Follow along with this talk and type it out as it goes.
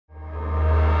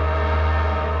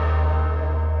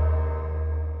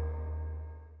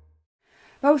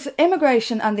Both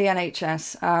immigration and the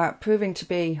NHS are proving to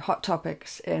be hot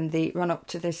topics in the run-up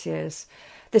to this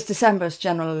December's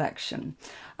general election.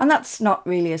 And that's not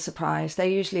really a surprise.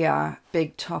 They usually are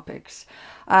big topics.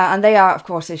 And they are, of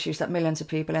course, issues that millions of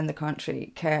people in the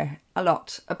country care a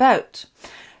lot about.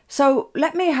 So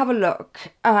let me have a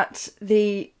look at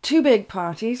the two big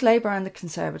parties, Labour and the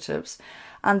Conservatives,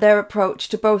 and their approach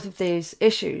to both of these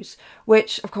issues,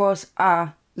 which, of course,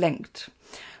 are linked.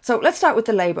 So let's start with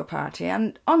the Labour Party.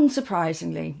 And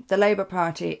unsurprisingly, the Labour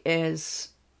Party is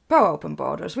pro-open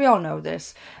borders. We all know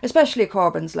this, especially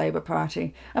Corbyn's Labour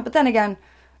Party. But then again,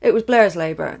 it was Blair's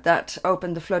Labour that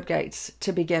opened the floodgates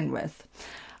to begin with.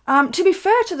 To be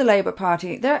fair to the Labour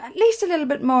Party, they're at least a little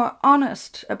bit more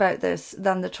honest about this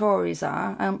than the Tories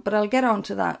are, but I'll get on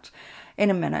to that in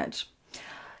a minute.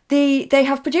 They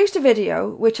have produced a video,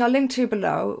 which I'll link to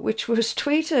below, which was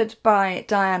tweeted by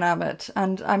Diane Abbott,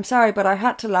 and I'm sorry, but I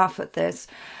had to laugh at this.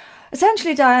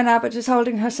 Essentially, Diane Abbott is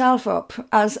holding herself up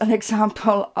as an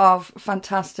example of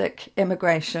fantastic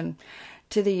immigration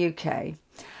to the UK.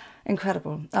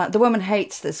 Incredible. The woman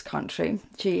hates this country.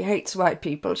 She hates white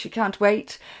people. She can't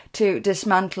wait to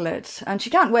dismantle it. And she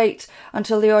can't wait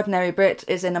until the ordinary Brit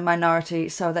is in a minority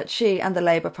so that she and the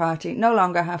Labour Party no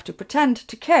longer have to pretend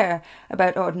to care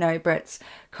about ordinary Brits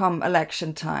come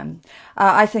election time.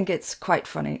 I think it's quite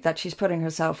funny that she's putting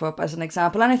herself up as an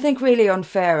example. And I think really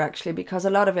unfair, actually, because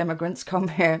a lot of immigrants come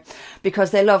here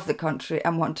because they love the country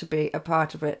and want to be a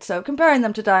part of it. So comparing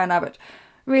them to Diane Abbott,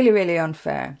 really, really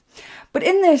unfair. But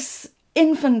in this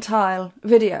infantile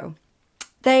video,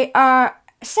 they are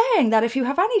saying that if you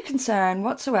have any concern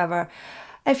whatsoever,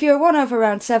 if you're one of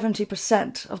around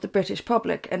 70% of the British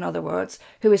public, in other words,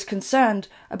 who is concerned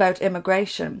about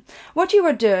immigration, what you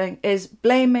are doing is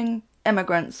blaming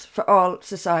immigrants for all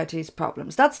society's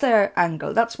problems. That's their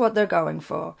angle. That's what they're going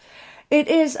for. It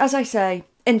is, as I say,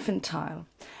 infantile.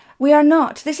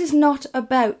 This is not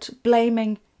about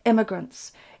blaming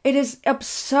immigrants. It is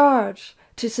absurd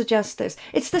to suggest this.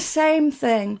 It's the same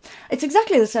thing. It's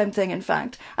exactly the same thing, in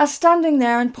fact, as standing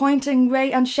there and pointing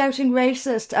and shouting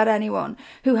racist at anyone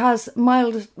who has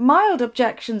mild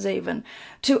objections even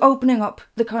to opening up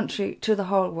the country to the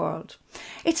whole world.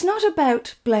 It's not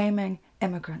about blaming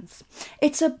immigrants.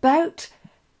 It's about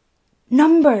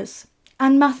numbers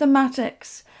and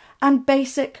mathematics and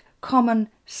basic common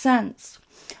sense.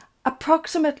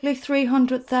 Approximately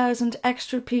 300,000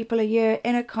 extra people a year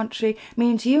in a country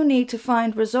means you need to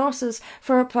find resources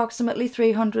for approximately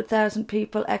 300,000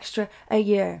 people extra a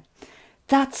year.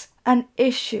 That's an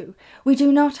issue. We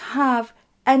do not have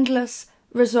endless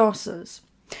resources.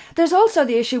 There's also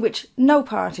the issue which no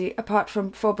party, apart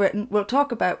from For Britain, will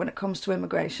talk about when it comes to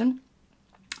immigration,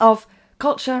 of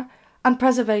culture and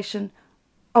preservation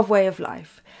of way of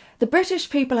life. The British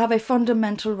people have a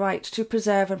fundamental right to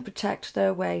preserve and protect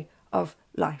their way of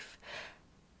life.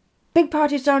 Big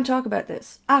parties don't talk about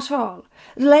this at all.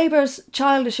 Labour's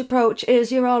childish approach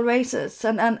is you're all racists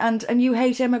and you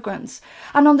hate immigrants.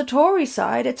 And on the Tory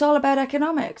side, it's all about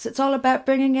economics. It's all about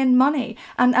bringing in money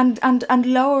and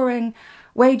lowering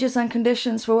wages and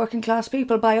conditions for working class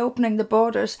people by opening the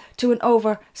borders to an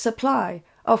oversupply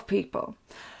of people.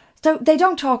 So they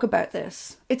don't talk about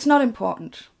this. It's not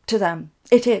important to them.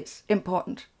 It is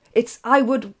important. I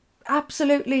would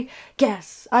absolutely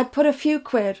guess, I'd put a few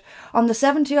quid on the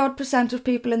 70-odd% of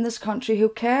people in this country who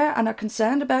care and are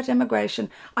concerned about immigration.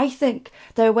 I think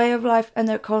their way of life and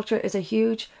their culture is a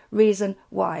huge reason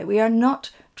why. We are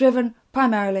not driven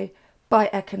primarily by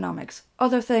economics.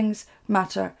 Other things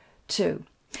matter too.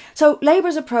 So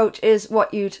Labour's approach is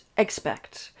what you'd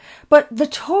expect. But the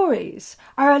Tories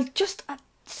are just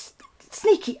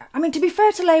sneaky. I mean, to be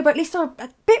fair to Labour, at least they're a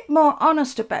bit more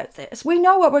honest about this. We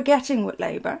know what we're getting with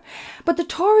Labour, but the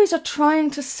Tories are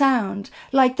trying to sound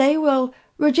like they will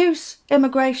reduce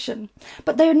immigration,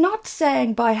 but they're not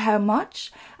saying by how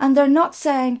much, and they're not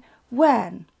saying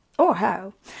when or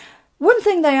how. One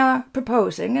thing they are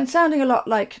proposing, and sounding a lot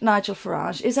like Nigel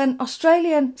Farage, is an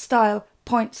Australian-style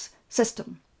points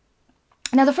system.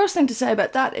 Now, the first thing to say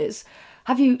about that is,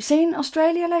 have you seen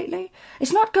Australia lately?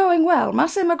 It's not going well.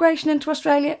 Mass immigration into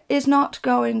Australia is not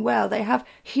going well. They have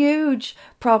huge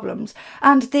problems.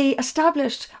 And the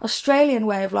established Australian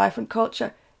way of life and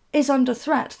culture is under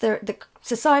threat. The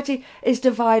society is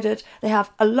divided. They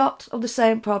have a lot of the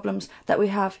same problems that we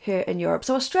have here in Europe.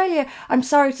 So Australia, I'm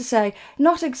sorry to say,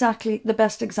 not exactly the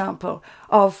best example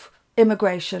of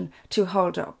immigration to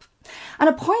hold up. And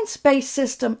a points-based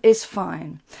system is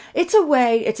fine. It's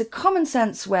a common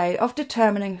sense way of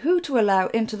determining who to allow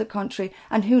into the country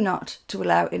and who not to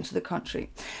allow into the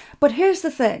country. But here's the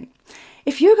thing.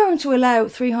 If you're going to allow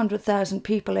 300,000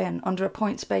 people in under a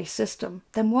points-based system,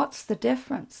 then what's the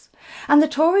difference? And the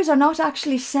Tories are not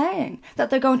actually saying that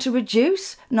they're going to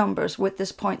reduce numbers with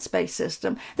this points-based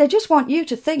system. They just want you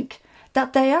to think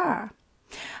that they are.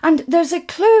 And there's a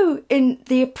clue in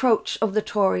the approach of the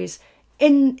Tories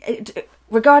in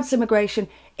regards to immigration,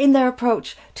 in their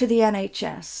approach to the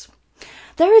NHS.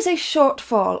 There is a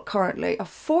shortfall currently of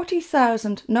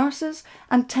 40,000 nurses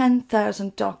and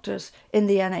 10,000 doctors in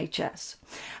the NHS.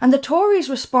 And the Tories'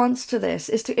 response to this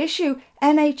is to issue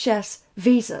NHS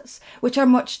visas, which are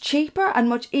much cheaper and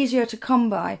much easier to come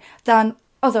by than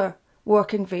other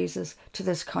working visas to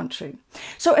this country.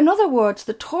 So in other words,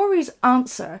 the Tories'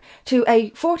 answer to a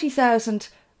 40,000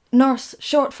 nurse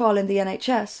shortfall in the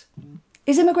NHS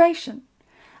is immigration,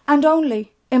 and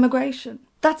only immigration.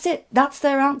 That's it. That's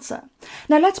their answer.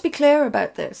 Now, let's be clear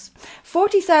about this.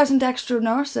 40,000 extra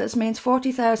nurses means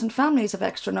 40,000 families of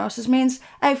extra nurses, means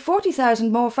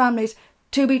 40,000 more families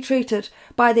to be treated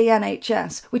by the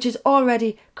NHS, which is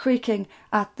already creaking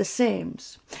at the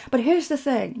seams. But here's the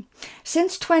thing.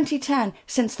 Since 2010,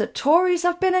 since the Tories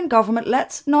have been in government,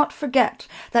 let's not forget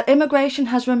that immigration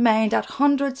has remained at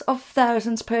hundreds of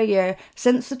thousands per year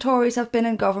since the Tories have been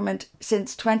in government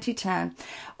since 2010.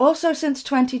 Also since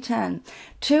 2010,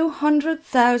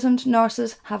 200,000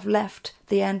 nurses have left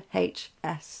the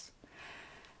NHS.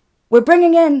 We're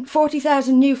bringing in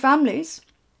 40,000 new families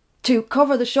to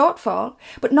cover the shortfall,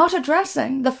 but not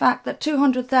addressing the fact that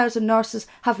 200,000 nurses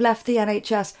have left the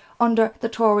NHS under the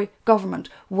Tory government.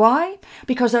 Why?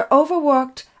 Because they're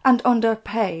overworked and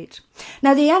underpaid.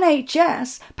 Now, the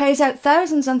NHS pays out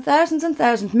thousands and thousands and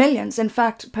thousands, millions in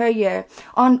fact, per year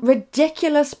on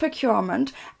ridiculous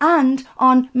procurement and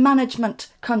on management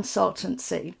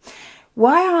consultancy.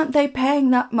 Why aren't they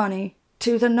paying that money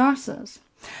to the nurses?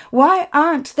 Why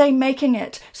aren't they making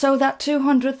it so that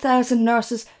 200,000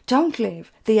 nurses don't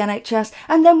leave the NHS,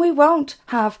 and then we won't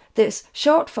have this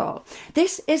shortfall?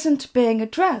 This isn't being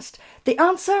addressed. The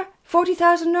answer,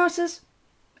 40,000 nurses?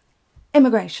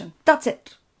 Immigration. That's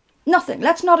it. Nothing.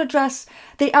 Let's not address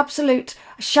the absolute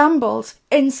shambles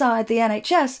inside the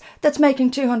NHS that's making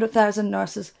 200,000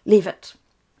 nurses leave it.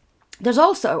 There's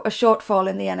also a shortfall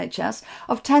in the NHS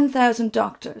of 10,000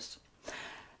 doctors,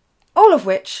 all of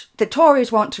which the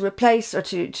Tories want to replace or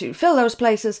to fill those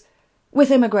places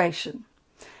with immigration.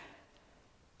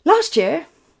 Last year,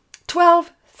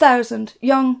 12,000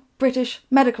 young British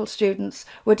medical students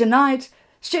were denied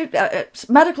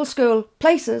medical school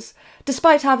places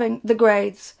despite having the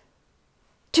grades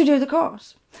to do the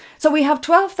course. So we have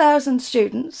 12,000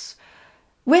 students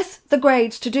with the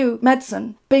grades to do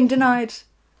medicine being denied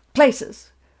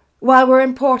places while we're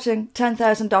importing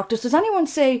 10,000 doctors. Does anyone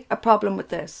see a problem with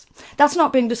this? That's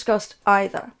not being discussed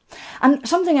either. And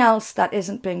something else that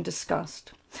isn't being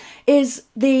discussed is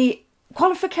the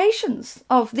qualifications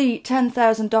of the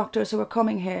 10,000 doctors who are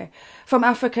coming here from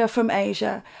Africa, from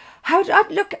Asia.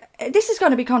 Look, this is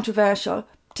going to be controversial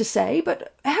to say,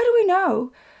 but how do we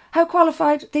know how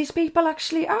qualified these people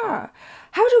actually are?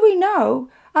 How do we know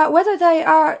whether they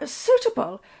are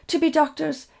suitable to be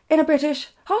doctors in a British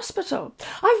hospital?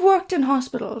 I've worked in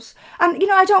hospitals, and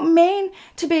I don't mean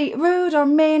to be rude or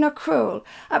mean or cruel,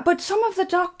 but some of the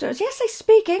doctors, yes, they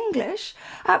speak English,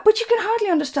 but you can hardly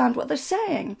understand what they're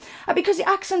saying because the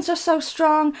accents are so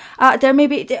strong. There may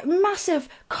be massive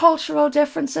cultural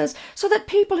differences, so that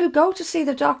people who go to see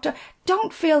the doctor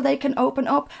don't feel they can open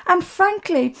up, and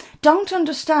frankly don't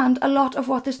understand a lot of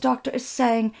what this doctor is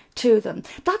saying to them.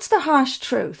 That's the harsh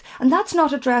truth, and that's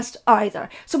not addressed either.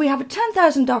 So we have a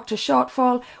 10,000 doctor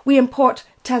shortfall, we import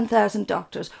 10,000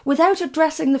 doctors without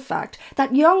addressing the fact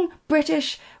that young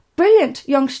British, brilliant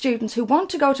young students who want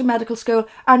to go to medical school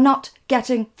are not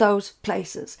getting those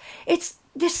places. It's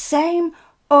the same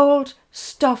old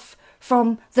stuff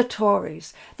from the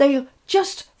Tories. They'll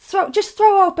just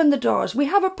throw open the doors. We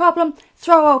have a problem,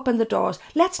 throw open the doors.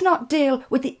 Let's not deal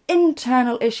with the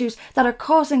internal issues that are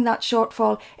causing that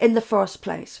shortfall in the first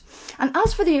place. And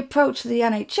as for the approach to the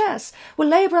NHS, well,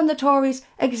 Labour and the Tories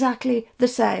exactly the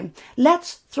same.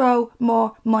 Let's throw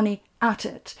more money at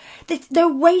it. They're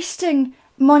wasting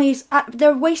money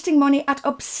at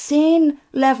obscene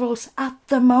levels at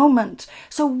the moment.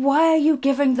 So why are you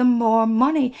giving them more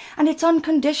money? And it's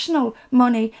unconditional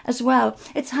money as well.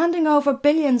 It's handing over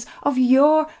billions of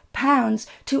your pounds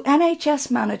to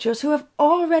NHS managers who have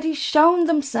already shown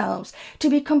themselves to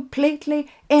be completely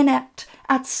inept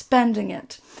at spending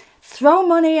it. Throw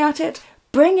money at it,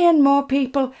 bring in more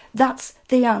people. That's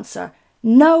the answer.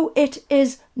 No, it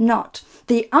is not.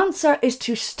 The answer is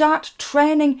to start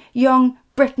training young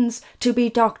Britons to be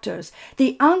doctors.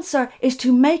 The answer is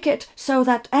to make it so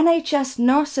that NHS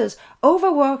nurses,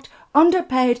 overworked,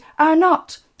 underpaid are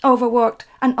not overworked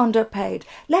and underpaid.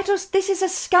 This is a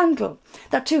scandal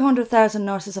that 200,000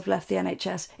 nurses have left the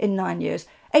NHS in 9 years.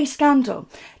 A scandal.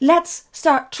 Let's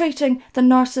start treating the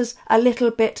nurses a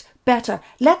little bit better.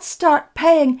 Let's start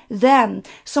paying them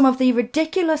some of the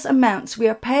ridiculous amounts we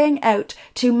are paying out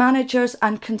to managers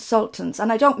and consultants.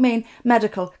 And I don't mean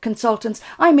medical consultants.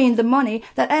 I mean the money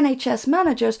that NHS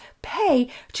managers pay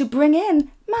to bring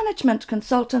in management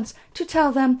consultants to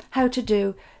tell them how to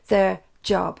do their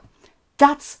job.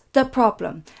 That's the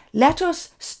problem. Let us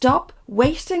stop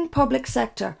wasting public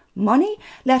sector money.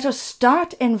 Let us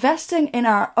start investing in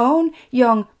our own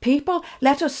young people.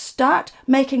 Let us start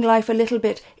making life a little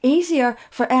bit easier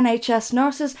for NHS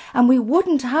nurses, and we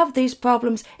wouldn't have these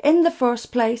problems in the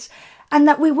first place, and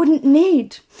that we wouldn't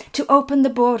need to open the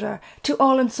border to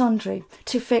all and sundry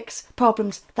to fix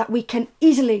problems that we can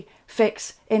easily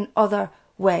fix in other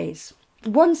ways.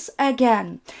 Once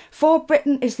again, For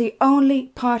Britain is the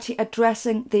only party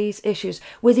addressing these issues.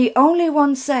 We're the only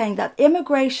ones saying that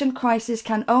immigration crisis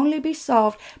can only be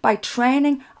solved by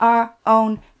training our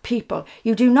own people.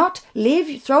 You do not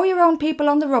throw your own people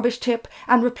on the rubbish tip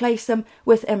and replace them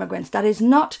with immigrants. That is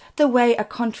not the way a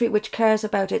country which cares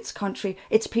about its country,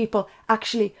 its people,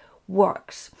 actually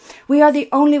works. We are the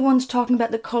only ones talking about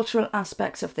the cultural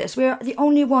aspects of this. We are the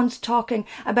only ones talking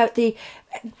about the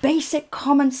basic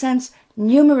common sense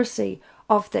numeracy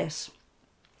of this.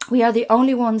 We are the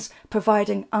only ones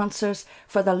providing answers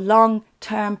for the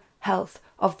long-term health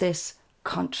of this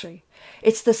country.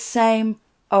 It's the same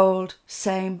old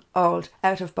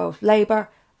out of both Labour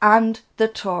and the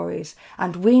Tories,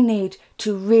 and we need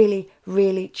to really,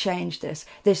 really change this.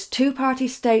 This two-party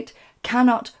state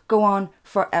cannot go on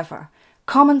forever.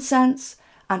 Common sense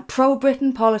and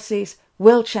pro-Britain policies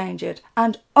will change it,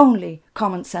 and only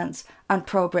common sense and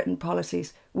pro-Britain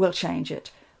policies will change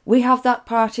it. We have that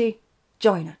party.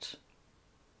 Join it.